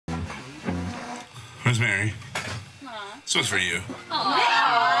Where's Mary? This one's for you. Well,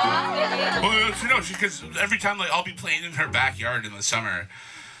 you know, because every time, like, I'll be playing in her backyard in the summer,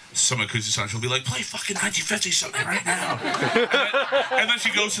 some acoustic song, she'll be like, play fucking 1950 something right now. and then she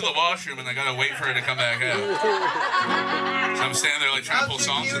goes to the washroom, and I gotta wait for her to come back out. So I'm standing there, like, trying to pull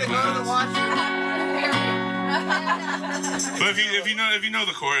songs into my house. But if you know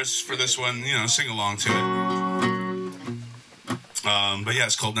the chorus for this one, you know, sing along to it. But yeah,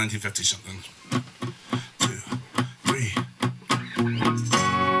 it's called 1950 something. 2, 3.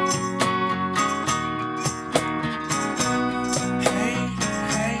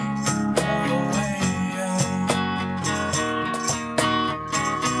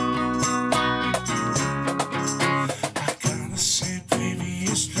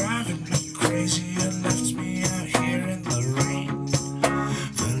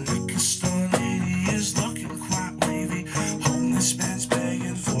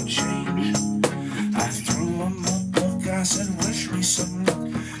 I said, wish me some luck.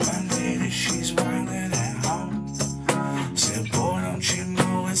 My lady, she's whining at home. Said, boy, don't you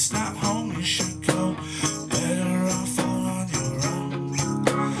know it's not home you should go? Better off all on your own.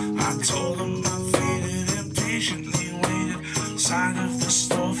 I told him I faded and patiently waited inside of the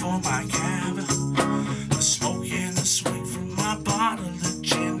store for my cab. The smoke and the swing from my bottle of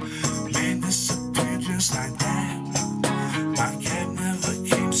gin made disappear just like that. My cab never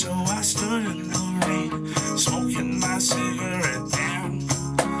came, so I stood in the rain, smoking my cigarette down.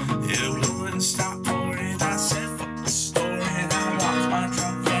 It wouldn't stop pouring. I said, fuck the store, and I walked my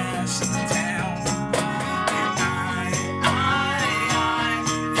drunk ass in town. And I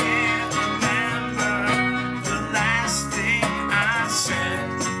can't remember the last thing I said.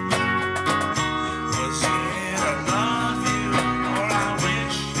 Was it I love you, or I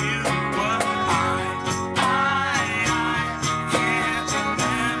wish you would? I can't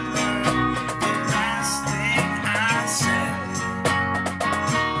remember the last thing I said.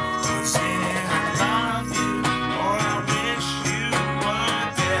 Was it I love you, or I wish you were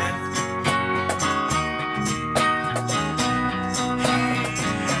dead?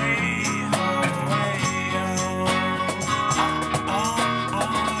 Hey, ho, hey, oh,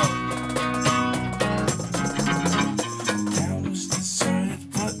 Town was deserted,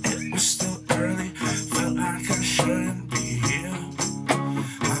 but it was still early. Felt like I shouldn't be here.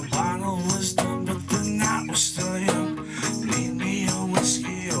 My bottle was done, but the night was still young. Need me a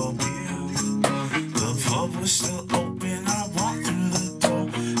whiskey or beer. The pub was still open. I walked through the door.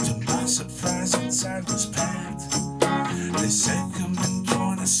 To my surprise, inside was packed. They said, come and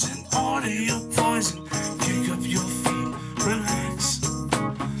join us and order your poison.